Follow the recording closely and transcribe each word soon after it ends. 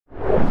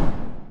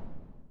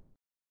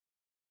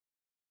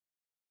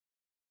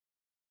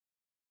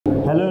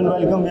Hello and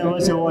welcome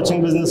viewers, you're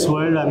watching Business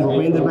World. I'm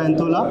Bhupendra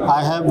Pantola.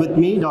 I have with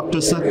me Dr.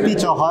 Shakti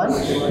Chauhan.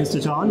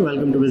 Mr. Chauhan,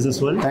 welcome to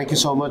Business World. Thank you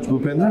so much,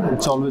 Bhupendra.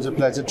 It's always a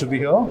pleasure to be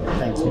here.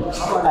 Thank you.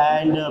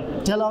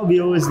 And tell our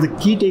viewers the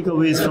key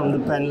takeaways from the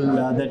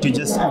panel that you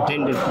just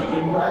attended.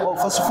 Well,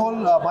 first of all,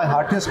 my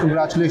heartiest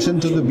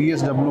congratulations to the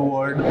BSW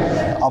world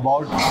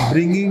about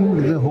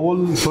bringing the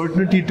whole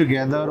fraternity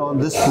together on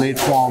this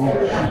platform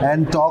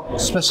and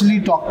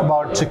especially talk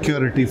about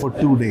security for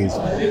 2 days.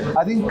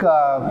 I think,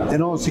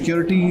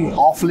 security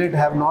of late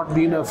have not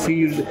been a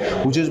field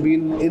which has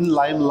been in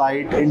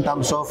limelight in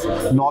terms of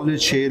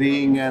knowledge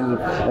sharing and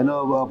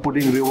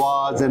putting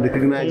rewards and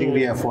recognizing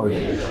the effort.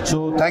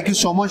 So thank you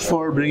so much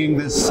for bringing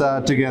this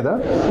together,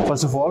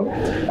 first of all.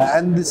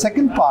 And the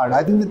second part,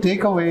 I think the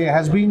takeaway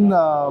has been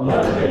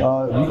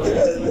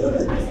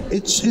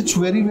it's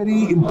very,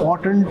 very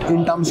important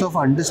in terms of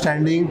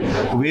understanding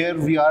where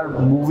we are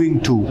moving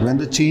to when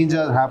the changes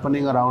are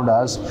happening around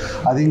us.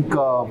 I think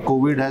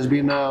COVID has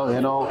been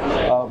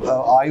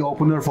eye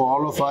opener for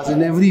all of us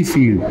in every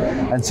field,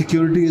 and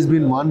security has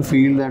been one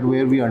field that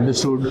where we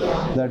understood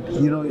that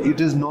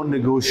it is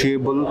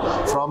non-negotiable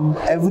from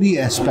every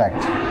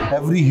aspect,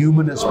 every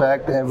human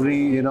aspect,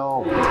 every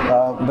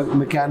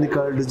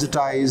mechanical,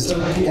 digitized,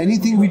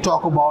 anything we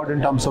talk about in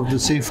terms of the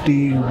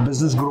safety,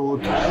 business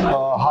growth,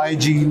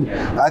 hygiene.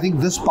 I think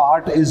this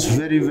part is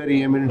very,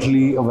 very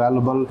eminently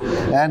available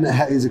and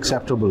is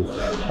acceptable.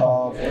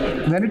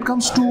 When it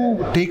comes to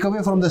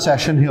takeaway from the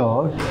session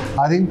here,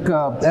 I think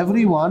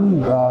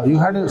everyone, you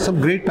had some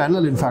great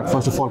panel, in fact.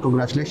 First of all,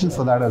 congratulations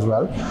for that as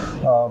well.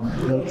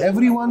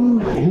 Everyone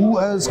who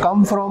has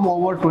come from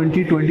over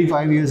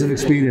 20-25 years of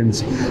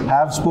experience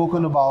have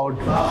spoken about,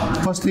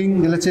 first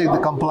thing, let's say the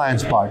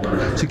compliance part.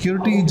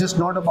 Security is just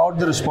not about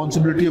the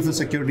responsibility of a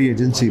security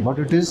agency, but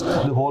it is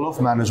the whole of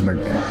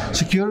management.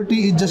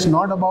 Security is just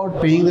not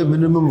about paying the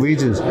minimum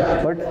wages,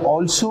 but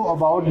also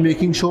about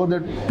making sure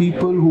that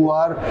people who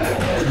are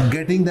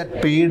getting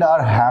that paid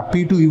are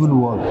happy to even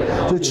work.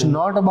 So it's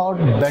not about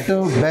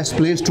best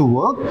place to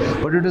work,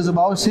 but it is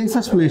about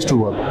safest place to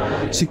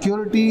work.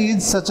 Security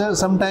is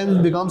sometimes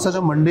becomes such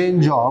a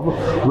mundane job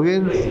where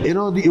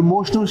the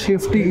emotional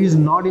safety is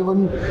not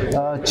even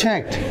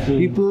checked.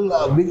 People,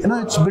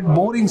 it's a bit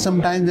boring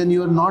sometimes when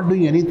you are not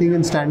doing anything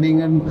and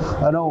standing and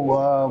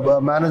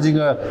managing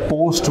a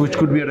post which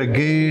could be at a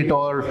gate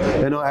or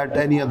at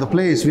any other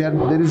place where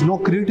there is no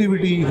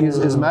creativity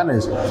is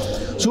managed.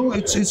 So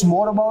it's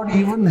more about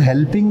even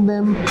helping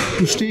them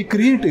to stay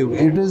creative.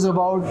 It is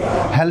about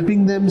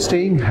helping them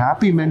staying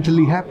happy,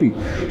 mentally happy.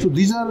 So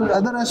these are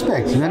other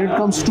aspects. When it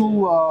comes to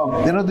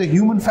the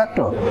human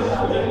factor,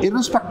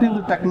 irrespective of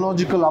the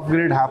technological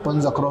upgrade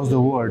happens across the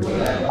world,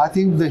 I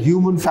think the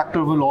human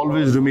factor will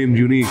always remain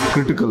unique,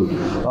 critical.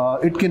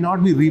 It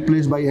cannot be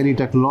replaced by any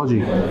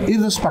technology,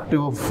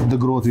 irrespective of the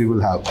growth we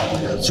will have.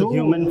 So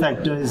human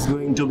factor is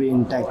going to be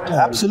intact.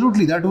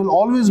 Absolutely, that will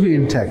always be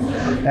intact.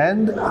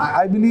 And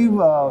I believe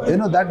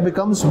that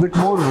becomes a bit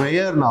more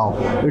rare now.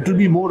 It will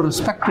be more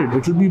respected.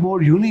 It will be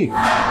more unique,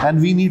 and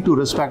we need to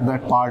respect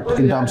that part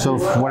in terms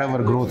of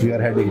whatever growth we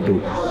are heading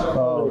to.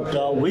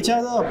 Which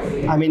are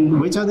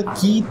the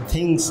key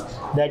things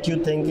that you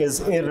think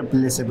is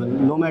irreplaceable,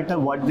 no matter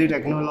what the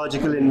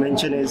technological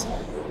invention is,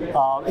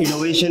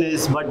 innovation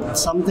is, but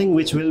something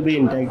which will be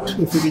intact?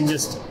 If you can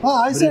just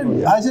I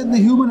said the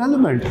human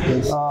element.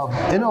 Yes.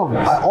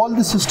 All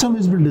the system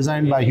has been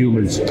designed by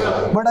humans,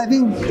 but I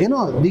think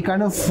the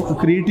kind of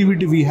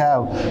creativity we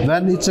have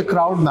when it's a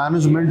crowd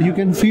management, you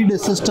can feed a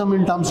system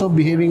in terms of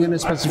behaving in a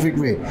specific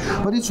way,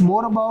 but it's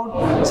more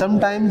about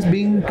sometimes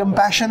being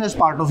compassion as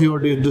part of your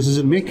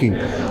decision making,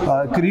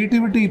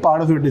 creativity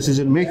part of your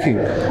decision making.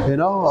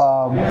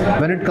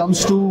 When it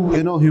comes to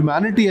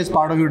humanity as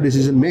part of your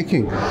decision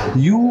making,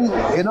 you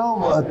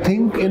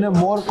think in a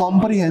more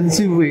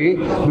comprehensive way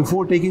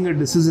before taking a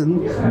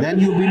decision than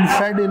you've been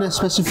fed in a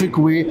specific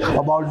way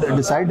about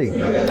deciding.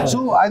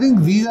 So I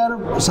think these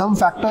are some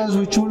factors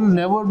which will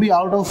never be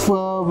out of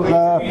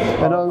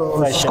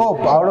scope,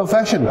 out of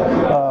fashion.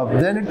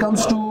 Then it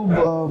comes to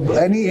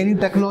any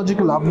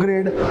technological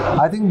upgrade,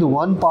 I think the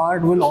one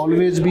part will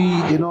always be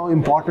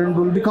important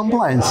will be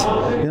compliance.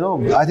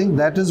 I think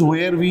that is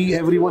where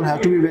everyone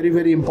have to be very,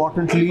 very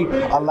importantly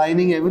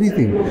aligning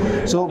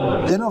everything. So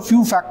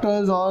few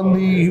factors on the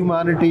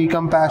humanity,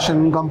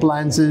 compassion,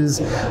 compliances,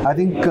 I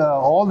think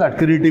all that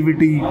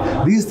creativity,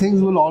 these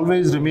things will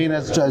always remain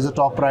as a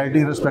top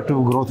priority irrespective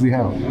of growth we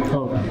have.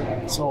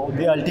 Okay. So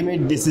the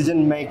ultimate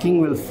decision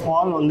making will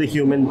fall on the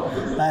human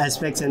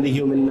aspects and the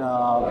human,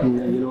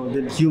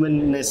 the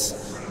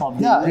humanness of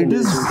the it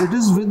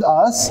is with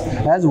us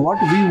as what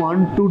we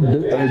want to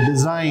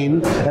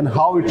design and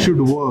how it should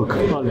work.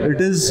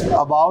 It is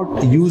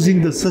about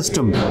using the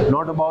system,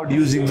 not about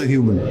using the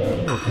human.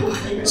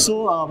 Okay.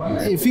 So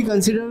if we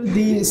consider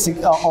the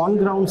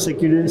on-ground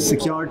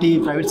security,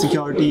 private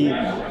security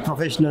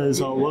professionals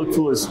or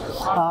workforce,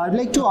 I'd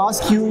like to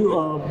ask you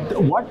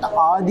what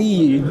are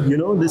the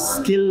the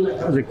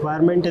skill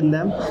requirement in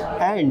them,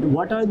 and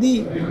what are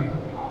the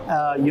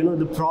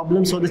the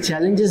problems or the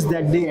challenges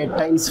that they at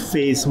times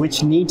face,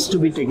 which needs to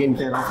be taken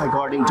care of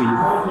according to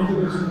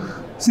you?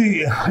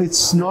 See,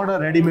 it's not a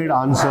ready-made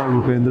answer,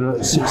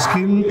 Bhupendra.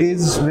 Skill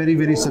is very,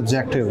 very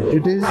subjective.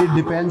 It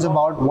depends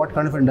about what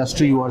kind of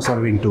industry you are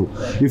serving to.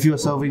 If you are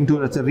serving to,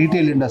 let's say,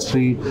 retail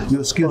industry,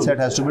 your skill set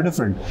has to be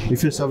different.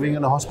 If you're serving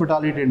in a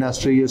hospitality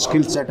industry, your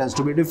skill set has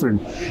to be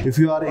different. If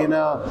you are in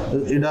a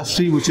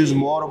industry which is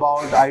more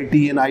about IT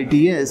and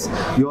ITS,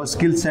 your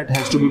skill set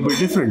has to be a bit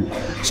different.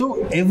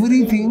 So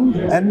everything,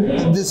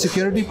 and the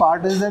security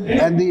part is that,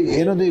 and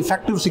the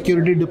effective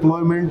security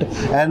deployment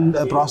and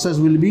process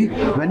will be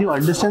when you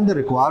understand the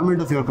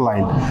requirement of your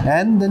client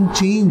and then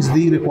change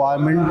the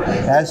requirement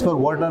as per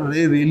what are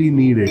they really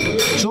needed.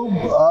 So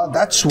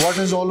that's what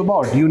it's all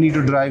about. You need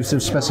to drive some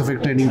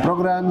specific training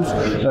programs,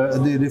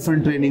 the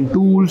different training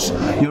tools.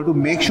 You have to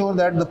make sure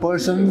that the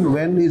person,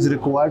 when is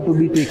required to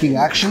be taking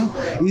action,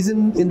 is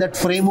in that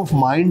frame of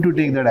mind to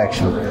take that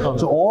action.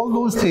 So all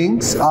those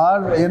things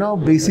are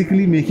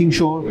basically making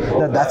sure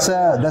that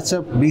that's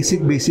a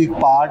basic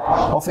part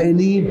of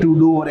any to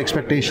do or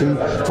expectation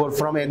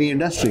from any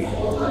industry.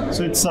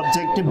 So it's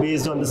subjective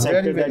based on the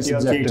sector that you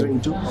are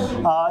catering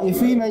to.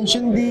 If we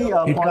mention the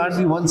it can't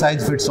be one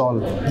size fits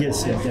all.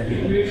 Yes,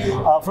 definitely.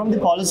 From the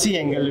policy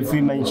angle, if we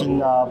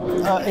mention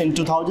in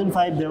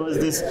 2005 there was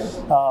this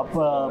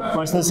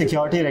personal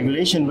security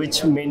regulation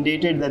which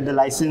mandated that the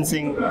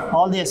licensing,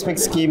 all the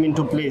aspects came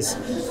into place.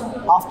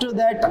 After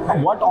that,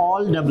 what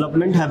all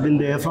development have been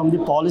there from the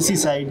policy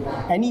side?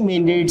 Any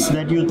mandates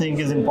that you think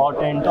is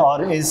important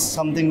or is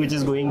something which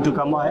is going to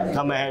come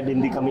ahead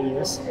in the coming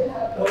years?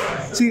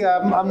 See,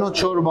 I'm not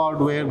sure about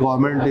where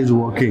government is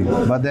working,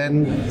 but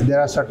then there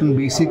are certain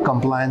basic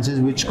compliances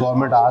which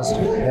government asked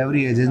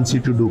every agency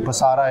to do.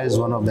 Pasara is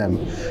one of them,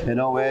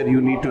 where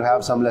you need to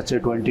have some, let's say,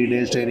 20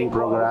 days training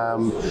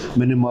program,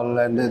 minimal,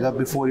 and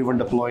before even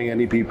deploying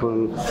any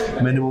people.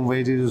 Minimum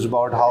wages is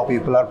about how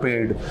people are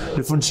paid.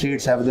 Different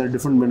states have their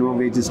different minimum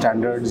wages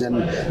standards,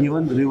 and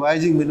even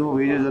revising minimum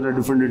wages at a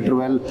different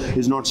interval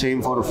is not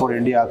same for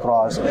India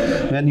across.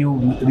 When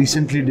you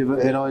recently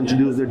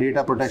introduced the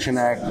Data Protection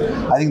Act,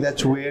 I think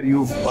that's where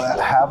you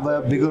have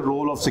a bigger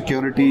role of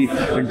security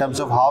in terms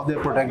of how they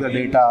protect the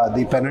data.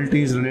 The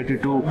penalties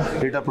related to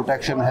data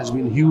protection has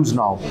been huge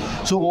now.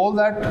 So all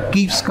that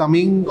keeps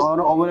coming on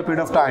over a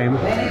period of time.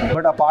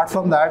 But apart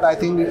from that, I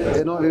think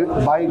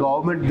by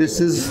government this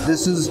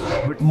is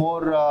a bit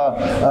more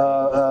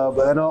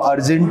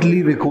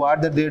urgently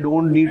required, that they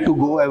don't need to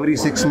go every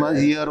 6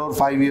 months, year or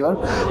 5 years.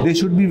 They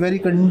should be very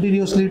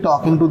continuously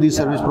talking to the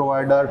service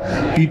provider,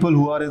 people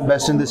who are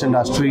best in this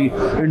industry,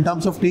 in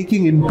terms of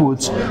taking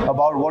inputs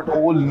about what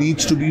all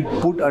needs to be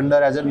put under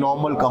as a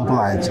normal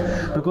compliance.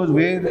 Because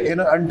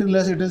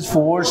unless it is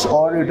forced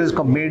or it is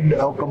made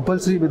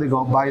compulsory by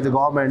the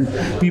government,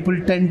 people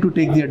tend to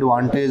take the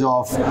advantage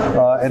of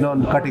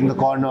cutting the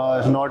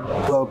corners, not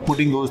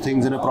putting those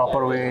things in a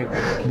proper way.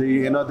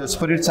 The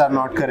spirits are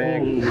not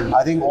correct.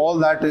 I think all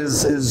that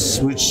is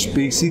which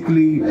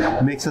basically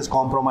makes us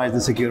compromise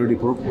the security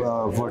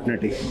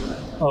opportunity.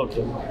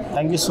 Okay.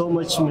 Thank you so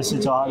much,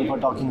 Mr. Chauhan, for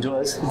talking to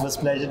us. It was a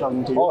pleasure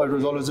talking to you. Oh, it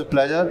was always a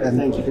pleasure, and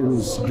thank you. It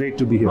was great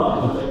to be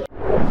here.